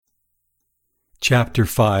Chapter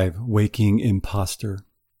 5, Waking Imposter.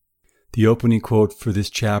 The opening quote for this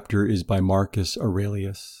chapter is by Marcus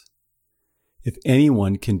Aurelius. If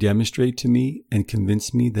anyone can demonstrate to me and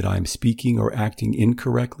convince me that I am speaking or acting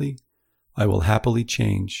incorrectly, I will happily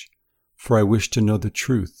change, for I wish to know the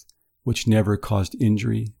truth, which never caused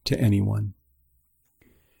injury to anyone.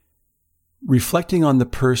 Reflecting on the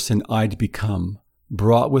person I'd become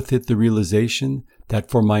brought with it the realization that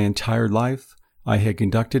for my entire life, I had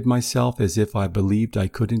conducted myself as if I believed I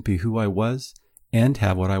couldn't be who I was and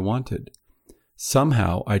have what I wanted.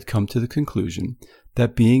 Somehow I'd come to the conclusion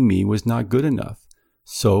that being me was not good enough,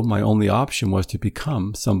 so my only option was to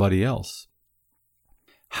become somebody else.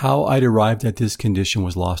 How I'd arrived at this condition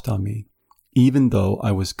was lost on me, even though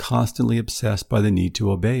I was constantly obsessed by the need to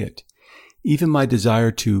obey it. Even my desire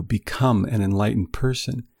to become an enlightened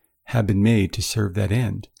person had been made to serve that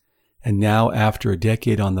end, and now after a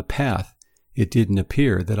decade on the path, it didn't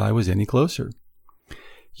appear that I was any closer.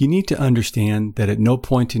 You need to understand that at no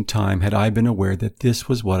point in time had I been aware that this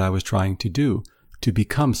was what I was trying to do, to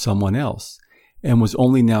become someone else, and was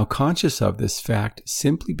only now conscious of this fact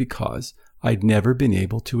simply because I'd never been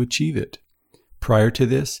able to achieve it. Prior to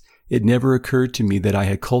this, it never occurred to me that I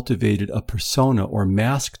had cultivated a persona or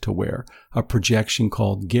mask to wear, a projection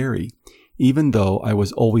called Gary, even though I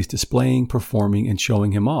was always displaying, performing, and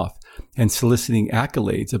showing him off, and soliciting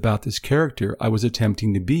accolades about this character I was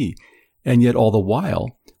attempting to be, and yet all the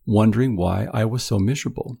while wondering why I was so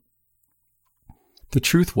miserable. The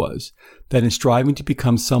truth was that in striving to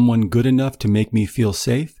become someone good enough to make me feel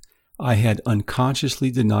safe, I had unconsciously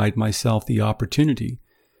denied myself the opportunity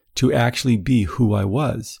to actually be who I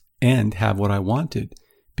was and have what I wanted,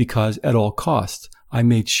 because at all costs I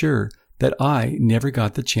made sure that I never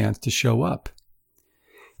got the chance to show up.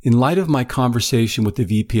 In light of my conversation with the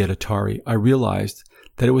VP at Atari, I realized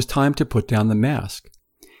that it was time to put down the mask.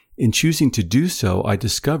 In choosing to do so, I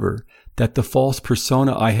discovered that the false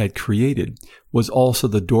persona I had created was also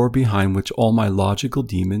the door behind which all my logical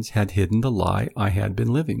demons had hidden the lie I had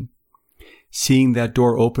been living. Seeing that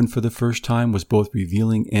door open for the first time was both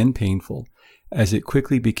revealing and painful, as it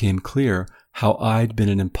quickly became clear how I'd been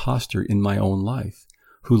an imposter in my own life,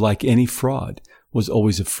 who, like any fraud, was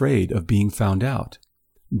always afraid of being found out.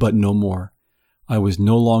 But no more. I was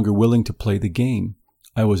no longer willing to play the game.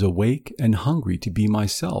 I was awake and hungry to be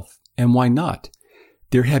myself. And why not?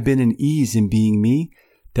 There had been an ease in being me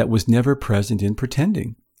that was never present in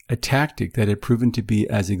pretending, a tactic that had proven to be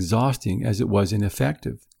as exhausting as it was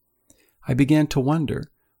ineffective. I began to wonder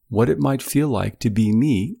what it might feel like to be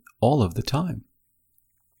me all of the time.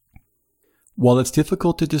 While it's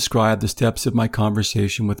difficult to describe the steps of my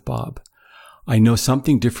conversation with Bob, I know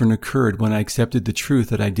something different occurred when I accepted the truth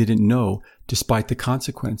that I didn't know despite the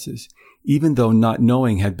consequences. Even though not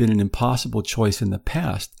knowing had been an impossible choice in the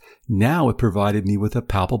past, now it provided me with a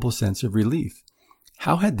palpable sense of relief.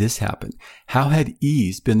 How had this happened? How had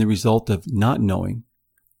ease been the result of not knowing?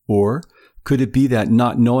 Or could it be that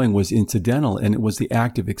not knowing was incidental and it was the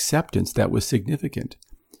act of acceptance that was significant?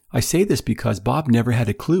 I say this because Bob never had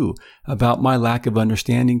a clue about my lack of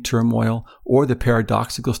understanding, turmoil, or the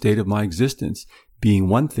paradoxical state of my existence, being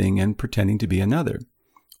one thing and pretending to be another.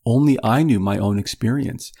 Only I knew my own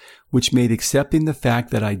experience, which made accepting the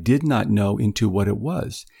fact that I did not know into what it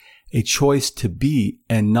was, a choice to be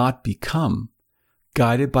and not become,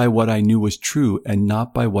 guided by what I knew was true and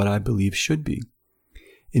not by what I believed should be.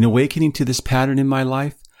 In awakening to this pattern in my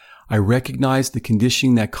life, I recognized the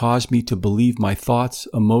conditioning that caused me to believe my thoughts,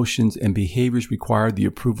 emotions, and behaviors required the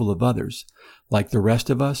approval of others. Like the rest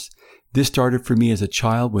of us, this started for me as a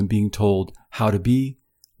child when being told how to be,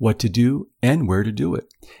 what to do, and where to do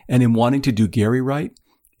it. And in wanting to do Gary right,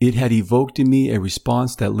 it had evoked in me a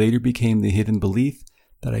response that later became the hidden belief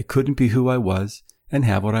that I couldn't be who I was and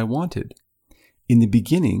have what I wanted. In the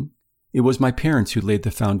beginning, it was my parents who laid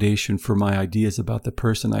the foundation for my ideas about the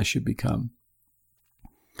person I should become.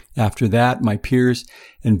 After that, my peers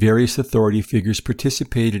and various authority figures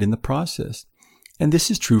participated in the process. And this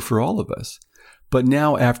is true for all of us. But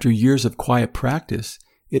now, after years of quiet practice,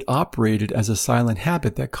 it operated as a silent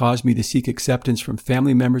habit that caused me to seek acceptance from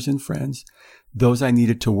family members and friends, those I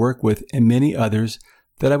needed to work with, and many others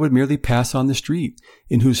that I would merely pass on the street,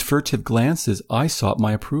 in whose furtive glances I sought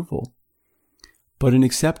my approval. But in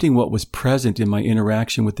accepting what was present in my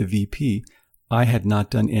interaction with the VP, I had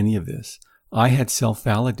not done any of this. I had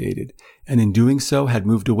self-validated, and in doing so had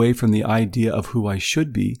moved away from the idea of who I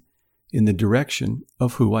should be in the direction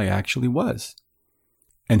of who I actually was.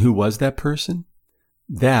 And who was that person?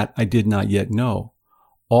 That I did not yet know.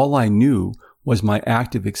 All I knew was my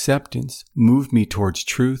active acceptance moved me towards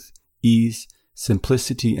truth, ease,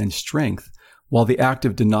 simplicity, and strength, while the act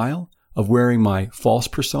of denial of wearing my false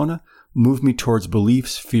persona moved me towards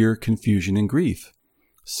beliefs, fear, confusion, and grief.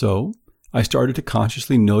 So I started to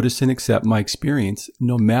consciously notice and accept my experience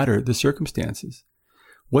no matter the circumstances.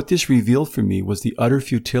 What this revealed for me was the utter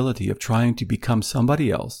futility of trying to become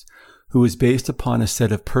somebody else who was based upon a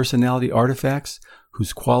set of personality artifacts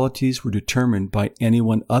whose qualities were determined by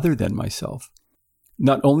anyone other than myself.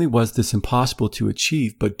 Not only was this impossible to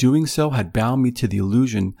achieve, but doing so had bound me to the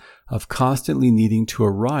illusion of constantly needing to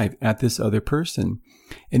arrive at this other person.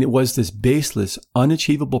 And it was this baseless,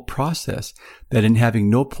 unachievable process that, in having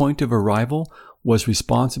no point of arrival, was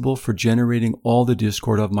responsible for generating all the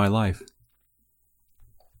discord of my life.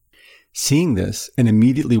 Seeing this and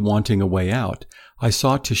immediately wanting a way out, I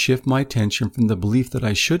sought to shift my attention from the belief that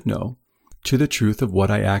I should know to the truth of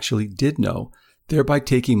what I actually did know, thereby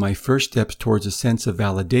taking my first steps towards a sense of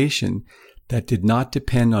validation that did not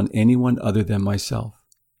depend on anyone other than myself.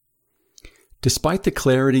 Despite the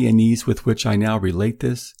clarity and ease with which I now relate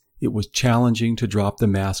this, it was challenging to drop the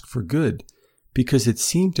mask for good, because it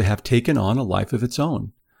seemed to have taken on a life of its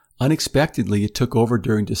own. Unexpectedly, it took over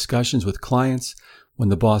during discussions with clients, when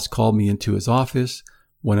the boss called me into his office,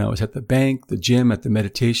 when I was at the bank, the gym, at the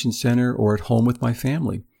meditation center, or at home with my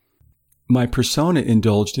family. My persona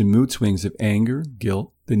indulged in mood swings of anger,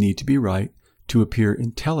 guilt, the need to be right, to appear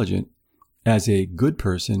intelligent, as a good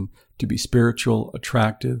person, to be spiritual,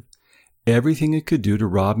 attractive, everything it could do to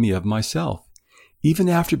rob me of myself. Even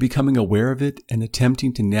after becoming aware of it and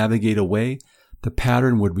attempting to navigate away, the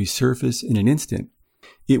pattern would resurface in an instant.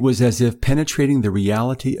 It was as if penetrating the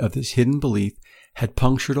reality of this hidden belief had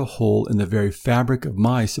punctured a hole in the very fabric of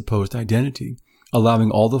my supposed identity,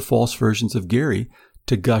 allowing all the false versions of Gary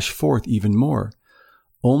to gush forth even more.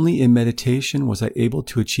 Only in meditation was I able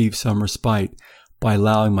to achieve some respite by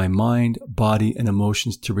allowing my mind, body, and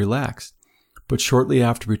emotions to relax. But shortly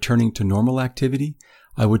after returning to normal activity,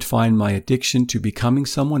 I would find my addiction to becoming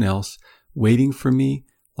someone else waiting for me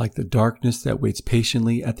like the darkness that waits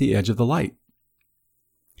patiently at the edge of the light.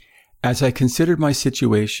 As I considered my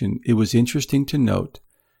situation, it was interesting to note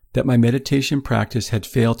that my meditation practice had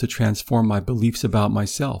failed to transform my beliefs about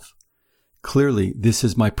myself. Clearly, this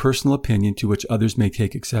is my personal opinion to which others may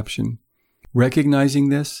take exception. Recognizing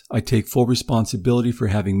this, I take full responsibility for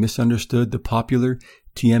having misunderstood the popular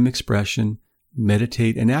TM expression,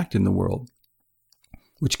 meditate and act in the world,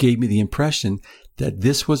 which gave me the impression that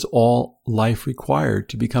this was all life required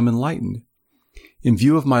to become enlightened. In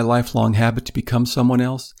view of my lifelong habit to become someone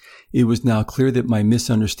else, it was now clear that my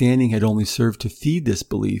misunderstanding had only served to feed this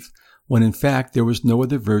belief, when in fact there was no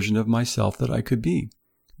other version of myself that I could be.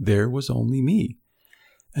 There was only me.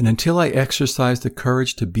 And until I exercised the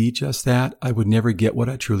courage to be just that, I would never get what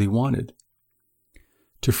I truly wanted.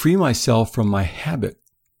 To free myself from my habit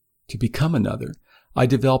to become another, I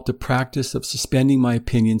developed a practice of suspending my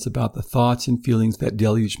opinions about the thoughts and feelings that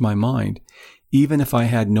deluged my mind, even if I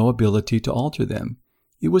had no ability to alter them.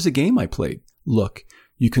 It was a game I played. Look,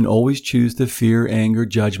 you can always choose the fear, anger,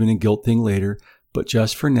 judgment, and guilt thing later, but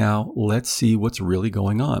just for now, let's see what's really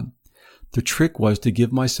going on. The trick was to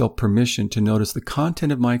give myself permission to notice the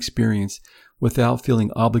content of my experience without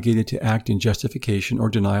feeling obligated to act in justification or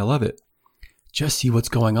denial of it. Just see what's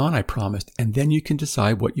going on, I promised, and then you can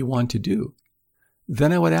decide what you want to do.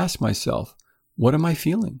 Then I would ask myself, what am I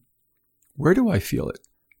feeling? Where do I feel it?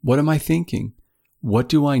 What am I thinking? What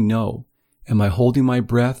do I know? Am I holding my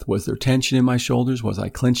breath? Was there tension in my shoulders? Was I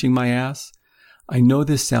clenching my ass? I know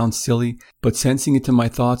this sounds silly, but sensing into my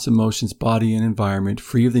thoughts, emotions, body, and environment,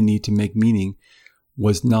 free of the need to make meaning,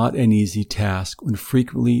 was not an easy task when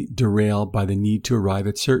frequently derailed by the need to arrive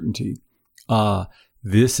at certainty. Ah,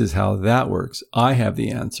 this is how that works. I have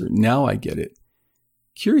the answer. Now I get it.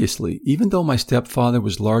 Curiously, even though my stepfather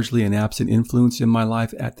was largely an absent influence in my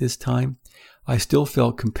life at this time, I still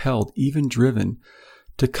felt compelled, even driven,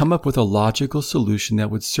 to come up with a logical solution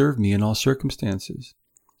that would serve me in all circumstances.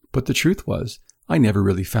 But the truth was, I never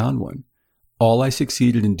really found one. All I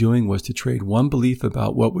succeeded in doing was to trade one belief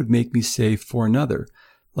about what would make me safe for another,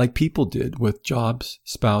 like people did with jobs,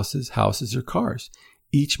 spouses, houses, or cars,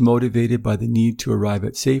 each motivated by the need to arrive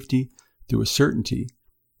at safety through a certainty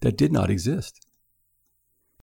that did not exist.